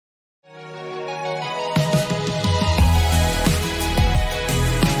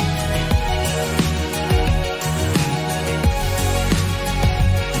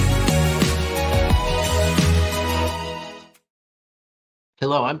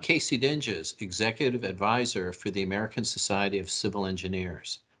Hello, I'm Casey Dinges, Executive Advisor for the American Society of Civil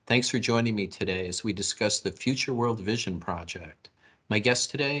Engineers. Thanks for joining me today as we discuss the Future World Vision Project. My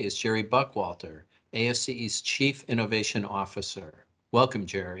guest today is Gerald Buckwalter, ASCE's Chief Innovation Officer. Welcome,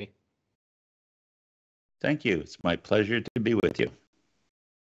 Jerry. Thank you. It's my pleasure to be with you.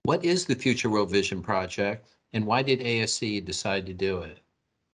 What is the Future World Vision Project, and why did ASCE decide to do it?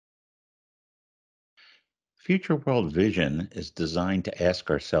 Future World Vision is designed to ask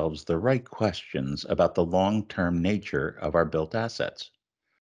ourselves the right questions about the long-term nature of our built assets.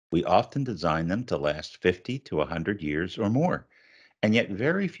 We often design them to last 50 to 100 years or more, and yet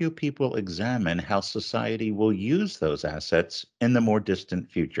very few people examine how society will use those assets in the more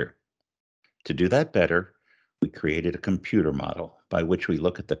distant future. To do that better, we created a computer model by which we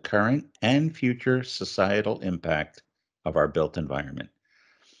look at the current and future societal impact of our built environment,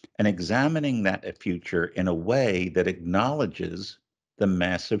 and examining that future in a way that acknowledges the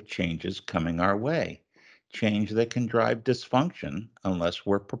massive changes coming our way, change that can drive dysfunction unless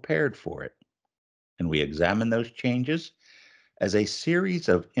we're prepared for it. And we examine those changes as a series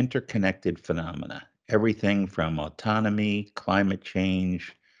of interconnected phenomena, everything from autonomy, climate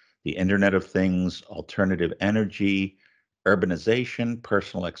change, the Internet of Things, alternative energy, urbanization,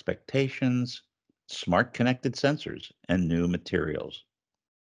 personal expectations, smart connected sensors, and new materials.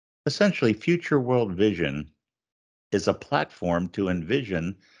 Essentially, Future World Vision is a platform to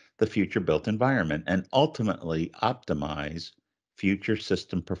envision the future built environment and ultimately optimize future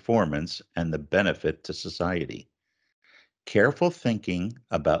system performance and the benefit to society. Careful thinking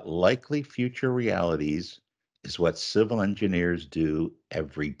about likely future realities is what civil engineers do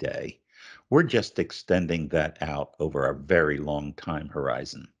every day. We're just extending that out over a very long time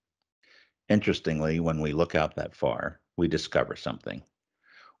horizon. Interestingly, when we look out that far, we discover something.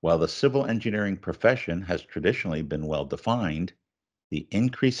 While the civil engineering profession has traditionally been well defined, the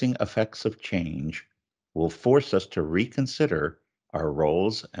increasing effects of change will force us to reconsider our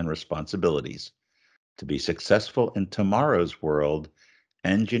roles and responsibilities. To be successful in tomorrow's world,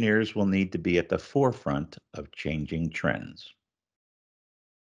 engineers will need to be at the forefront of changing trends.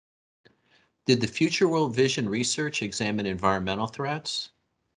 Did the Future World Vision research examine environmental threats?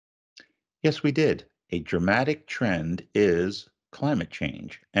 Yes, we did. A dramatic trend is climate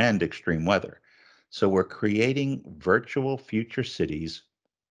change and extreme weather. So we're creating virtual future cities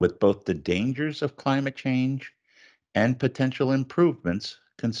with both the dangers of climate change and potential improvements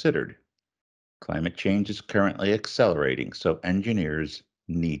considered. Climate change is currently accelerating, so engineers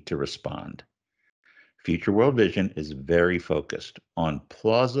need to respond. Future World Vision is very focused on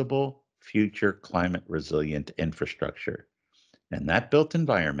plausible future climate resilient infrastructure. And that built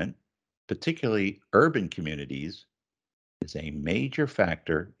environment, particularly urban communities, is a major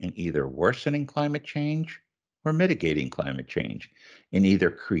factor in either worsening climate change or mitigating climate change, in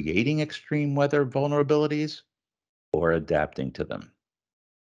either creating extreme weather vulnerabilities or adapting to them.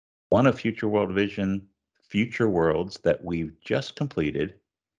 One of Future World Vision future worlds that we've just completed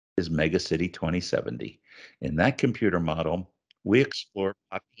is Megacity 2070. In that computer model, we explore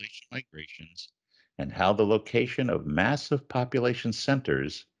population migrations and how the location of massive population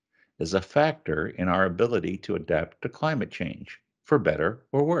centers is a factor in our ability to adapt to climate change, for better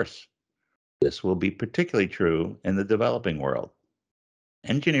or worse. This will be particularly true in the developing world.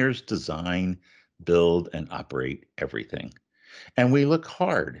 Engineers design, build, and operate everything. And we look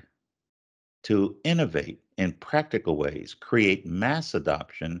hard to innovate in practical ways, create mass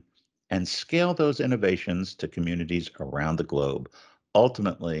adoption, and scale those innovations to communities around the globe,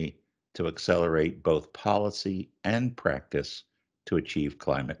 ultimately to accelerate both policy and practice to achieve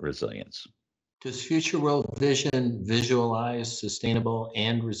climate resilience. Does Future World Vision visualize sustainable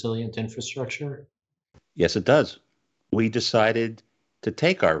and resilient infrastructure? Yes, it does. We decided to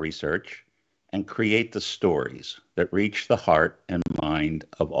take our research and create the stories that reach the heart and mind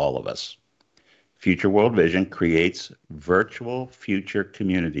of all of us. Future World Vision creates virtual future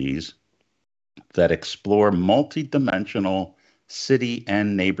communities that explore multidimensional city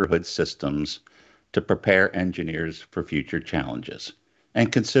and neighborhood systems to prepare engineers for future challenges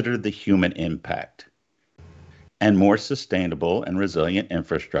and consider the human impact. And more sustainable and resilient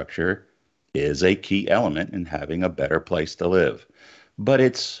infrastructure is a key element in having a better place to live. But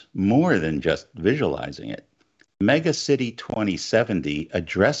it's more than just visualizing it. Megacity 2070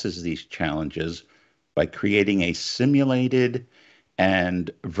 addresses these challenges by creating a simulated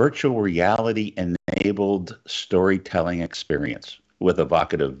and virtual reality enabled storytelling experience with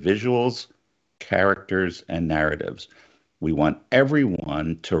evocative visuals, characters, and narratives. We want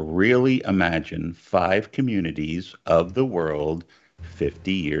everyone to really imagine 5 communities of the world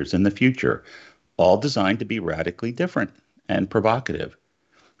 50 years in the future, all designed to be radically different and provocative.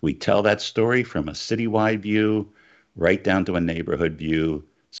 We tell that story from a citywide view right down to a neighborhood view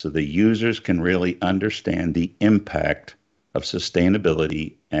so the users can really understand the impact of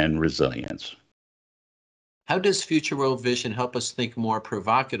sustainability and resilience. How does Future World Vision help us think more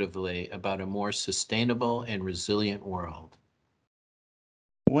provocatively about a more sustainable and resilient world?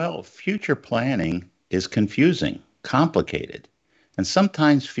 Well, future planning is confusing, complicated, and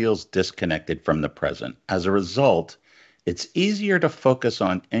sometimes feels disconnected from the present. As a result, it's easier to focus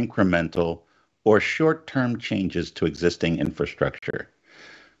on incremental or short term changes to existing infrastructure.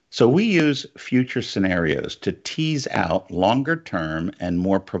 So we use future scenarios to tease out longer term and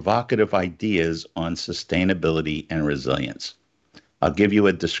more provocative ideas on sustainability and resilience. I'll give you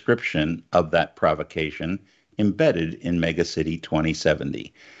a description of that provocation embedded in Megacity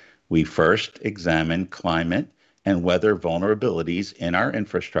 2070. We first examine climate and weather vulnerabilities in our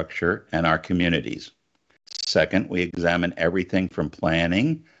infrastructure and our communities. Second, we examine everything from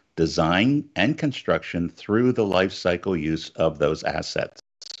planning, design, and construction through the life cycle use of those assets.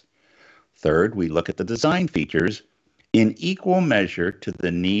 Third, we look at the design features in equal measure to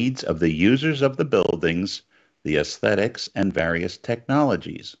the needs of the users of the buildings, the aesthetics, and various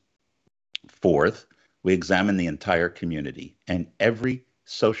technologies. Fourth, we examine the entire community and every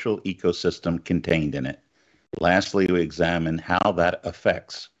social ecosystem contained in it. Lastly, we examine how that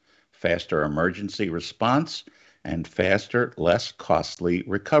affects faster emergency response and faster, less costly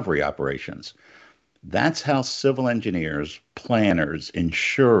recovery operations. That's how civil engineers, planners,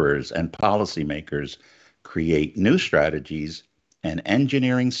 insurers, and policymakers create new strategies and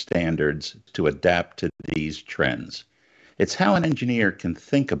engineering standards to adapt to these trends. It's how an engineer can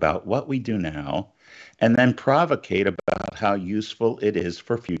think about what we do now and then provocate about how useful it is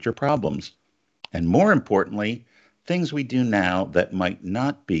for future problems. And more importantly, things we do now that might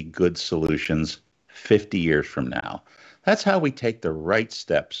not be good solutions 50 years from now. That's how we take the right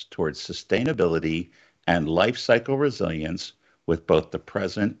steps towards sustainability and life cycle resilience with both the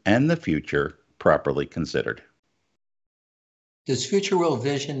present and the future properly considered. Does Future World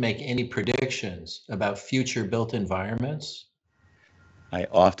Vision make any predictions about future built environments? I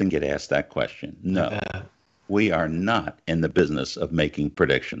often get asked that question. I No, bet. we are not in the business of making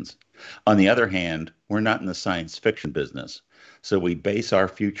predictions. On the other hand, we're not in the science fiction business. So we base our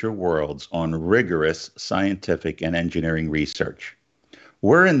future worlds on rigorous scientific and engineering research.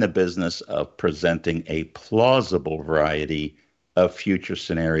 We're in the business of presenting a plausible variety of future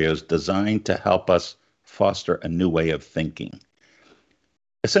scenarios designed to help us foster a new way of thinking.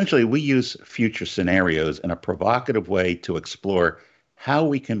 Essentially, we use future scenarios in a provocative way to explore how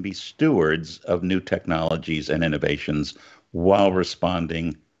we can be stewards of new technologies and innovations while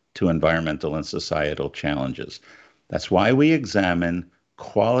responding to environmental and societal challenges. That's why we examine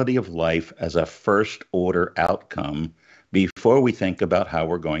quality of life as a first order outcome before we think about how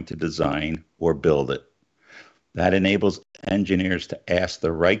we're going to design or build it. That enables engineers to ask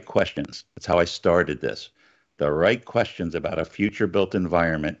the right questions. That's how I started this. The right questions about a future built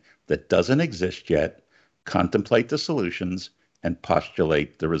environment that doesn't exist yet, contemplate the solutions, and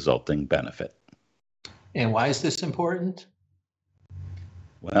postulate the resulting benefit. And why is this important?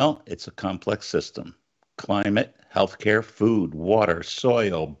 Well, it's a complex system. Climate, healthcare, food, water,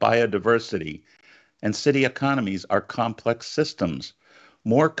 soil, biodiversity, and city economies are complex systems,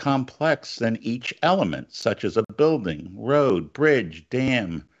 more complex than each element, such as a building, road, bridge,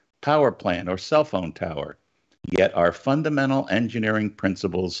 dam, power plant, or cell phone tower. Yet our fundamental engineering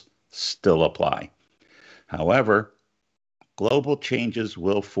principles still apply. However, global changes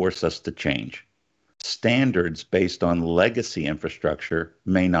will force us to change. Standards based on legacy infrastructure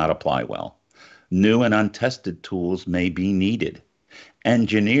may not apply well. New and untested tools may be needed.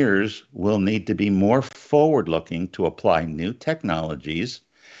 Engineers will need to be more forward looking to apply new technologies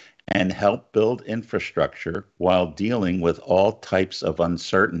and help build infrastructure while dealing with all types of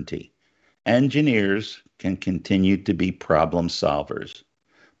uncertainty. Engineers can continue to be problem solvers,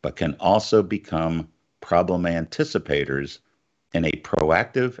 but can also become problem anticipators in a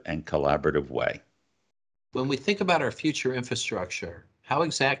proactive and collaborative way. When we think about our future infrastructure, how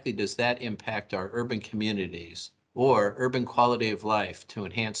exactly does that impact our urban communities or urban quality of life to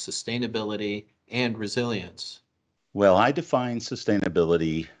enhance sustainability and resilience? Well, I define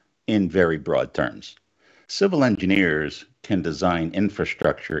sustainability in very broad terms. Civil engineers can design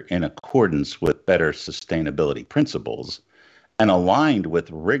infrastructure in accordance with better sustainability principles and aligned with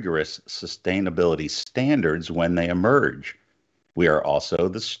rigorous sustainability standards when they emerge. We are also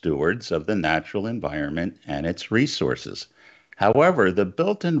the stewards of the natural environment and its resources. However, the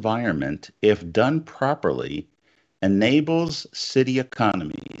built environment, if done properly, enables city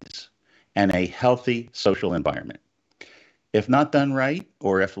economies and a healthy social environment. If not done right,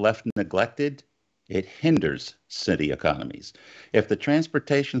 or if left neglected, it hinders city economies. If the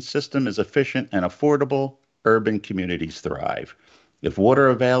transportation system is efficient and affordable, urban communities thrive. If water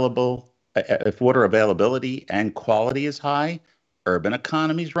availability and quality is high, urban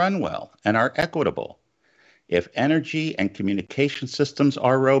economies run well and are equitable. If energy and communication systems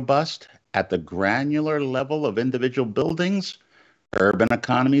are robust at the granular level of individual buildings, urban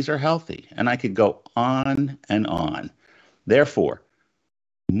economies are healthy. And I could go on and on. Therefore,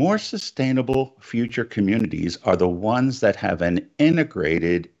 more sustainable future communities are the ones that have an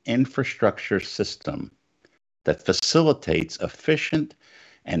integrated infrastructure system that facilitates efficient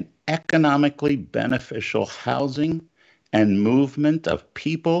and economically beneficial housing and movement of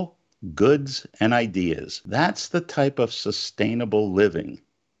people, goods, and ideas. That's the type of sustainable living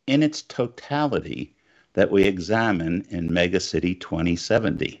in its totality that we examine in Megacity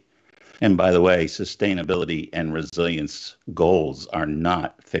 2070. And by the way, sustainability and resilience goals are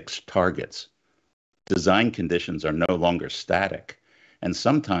not fixed targets. Design conditions are no longer static, and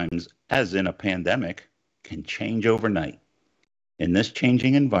sometimes, as in a pandemic, can change overnight. In this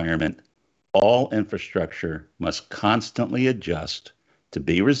changing environment, all infrastructure must constantly adjust to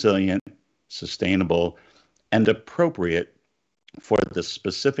be resilient, sustainable, and appropriate for the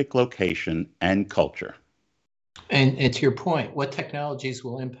specific location and culture. And to your point, what technologies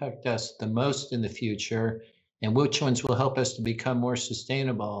will impact us the most in the future, and which ones will help us to become more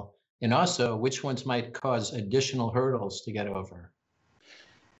sustainable? And also, which ones might cause additional hurdles to get over?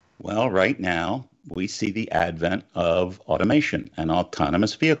 Well, right now, we see the advent of automation and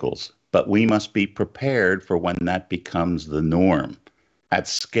autonomous vehicles, but we must be prepared for when that becomes the norm. At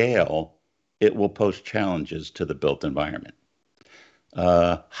scale, it will pose challenges to the built environment.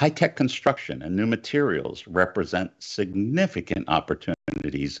 High-tech construction and new materials represent significant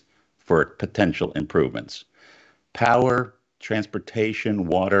opportunities for potential improvements. Power, transportation,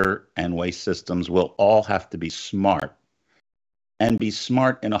 water, and waste systems will all have to be smart and be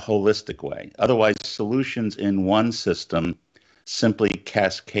smart in a holistic way. Otherwise, solutions in one system simply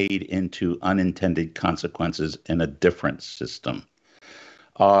cascade into unintended consequences in a different system.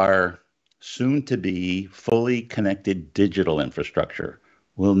 Our soon to be fully connected digital infrastructure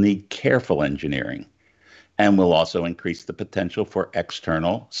will need careful engineering and will also increase the potential for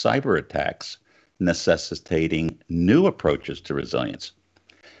external cyber attacks, necessitating new approaches to resilience.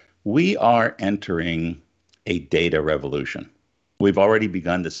 We are entering a data revolution. We've already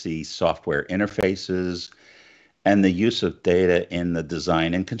begun to see software interfaces and the use of data in the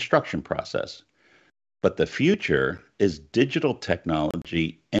design and construction process. But the future is digital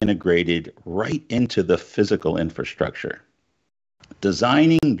technology integrated right into the physical infrastructure.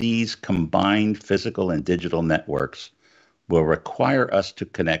 Designing these combined physical and digital networks will require us to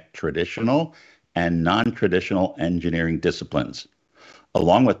connect traditional and non-traditional engineering disciplines,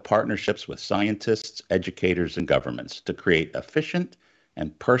 along with partnerships with scientists, educators, and governments to create efficient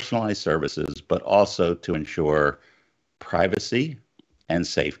and personalized services, but also to ensure privacy and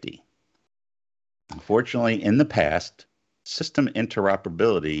safety. Unfortunately, in the past, system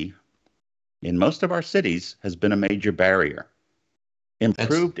interoperability in most of our cities has been a major barrier. That's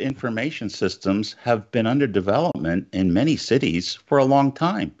Improved information systems have been under development in many cities for a long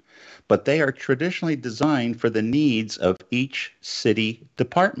time, but they are traditionally designed for the needs of each city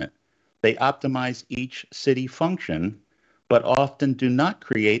department. They optimize each city function, but often do not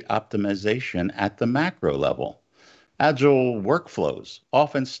create optimization at the macro level. Agile workflows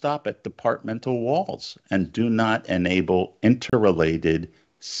often stop at departmental walls and do not enable interrelated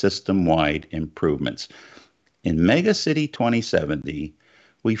system-wide improvements. In Megacity 2070,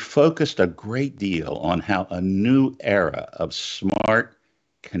 we focused a great deal on how a new era of smart,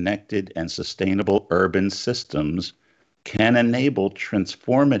 connected, and sustainable urban systems can enable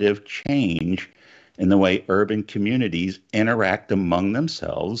transformative change in the way urban communities interact among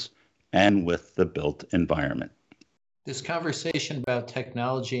themselves and with the built environment. this conversation about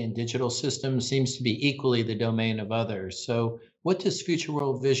technology and digital systems seems to be equally the domain of others. So, what does Future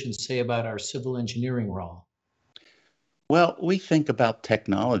World Vision say about our civil engineering role? Well, we think about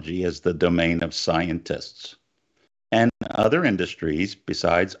technology as the domain of scientists, and other industries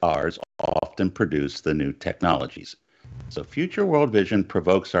besides ours often produce the new technologies. So, Future World Vision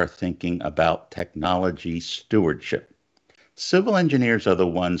provokes our thinking about technology stewardship. Civil engineers are the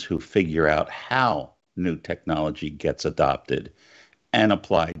ones who figure out how new technology gets adopted and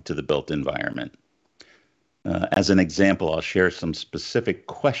applied to the built environment. As an example, I'll share some specific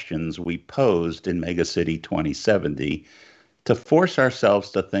questions we posed in Megacity 2070 to force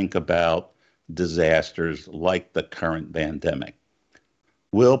ourselves to think about disasters like the current pandemic.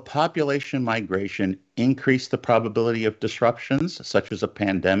 Will population migration increase the probability of disruptions such as a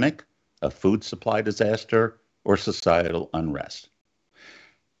pandemic, a food supply disaster, or societal unrest?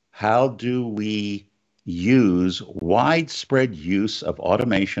 How do we use widespread use of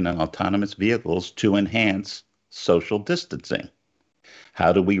automation and autonomous vehicles to enhance social distancing?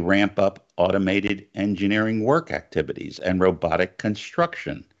 How do we ramp up automated engineering work activities and robotic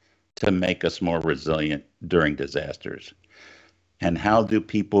construction to make us more resilient during disasters? And how do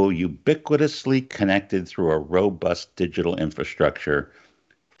people ubiquitously connected through a robust digital infrastructure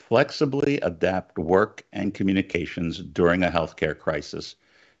flexibly adapt work and communications during a healthcare crisis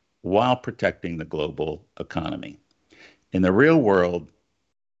while protecting the global economy? In the real world,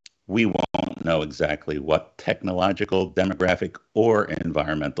 we won't know exactly what technological, demographic, or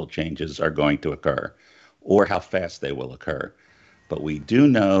environmental changes are going to occur or how fast they will occur. But we do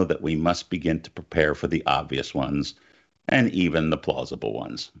know that we must begin to prepare for the obvious ones and even the plausible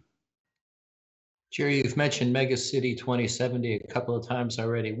ones. Jerry, you've mentioned Megacity 2070 a couple of times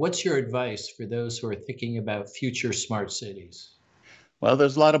already. What's your advice for those who are thinking about future smart cities? Well,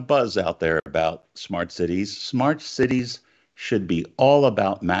 there's a lot of buzz out there about smart cities. Smart cities should be all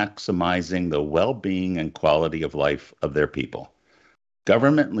about maximizing the well being and quality of life of their people.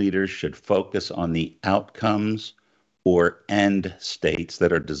 Government leaders should focus on the outcomes or end states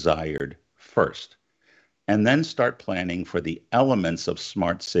that are desired first, and then start planning for the elements of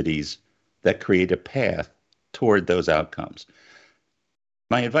smart cities that create a path toward those outcomes.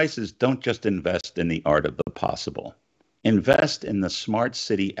 My advice is don't just invest in the art of the possible. Invest in the smart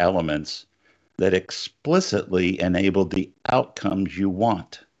city elements that explicitly enable the outcomes you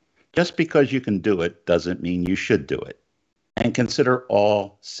want. Just because you can do it doesn't mean you should do it. And consider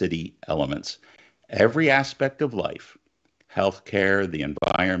all city elements. Every aspect of life, healthcare, the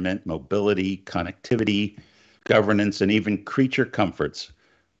environment, mobility, connectivity, governance, and even creature comforts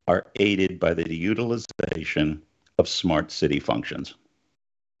are aided by the utilization of smart city functions.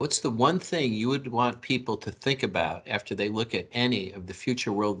 What's the one thing you would want people to think about after they look at any of the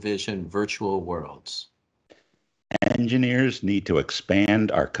Future World Vision virtual worlds? Engineers need to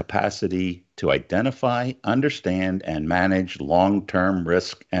expand our capacity to identify, understand, and manage long term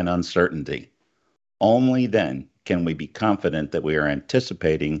risk and uncertainty. Only then can we be confident that we are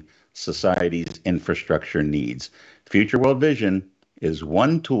anticipating society's infrastructure needs. Future World Vision is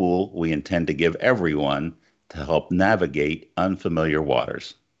one tool we intend to give everyone to help navigate unfamiliar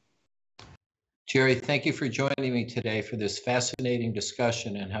waters. Jerry, thank you for joining me today for this fascinating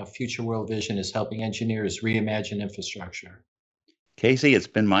discussion on how Future World Vision is helping engineers reimagine infrastructure. Casey, it's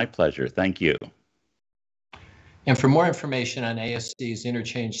been my pleasure. Thank you. And for more information on ASCE's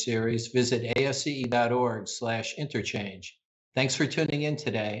Interchange series, visit asce.org/interchange. Thanks for tuning in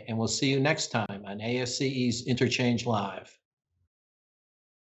today, and we'll see you next time on ASCE's Interchange Live.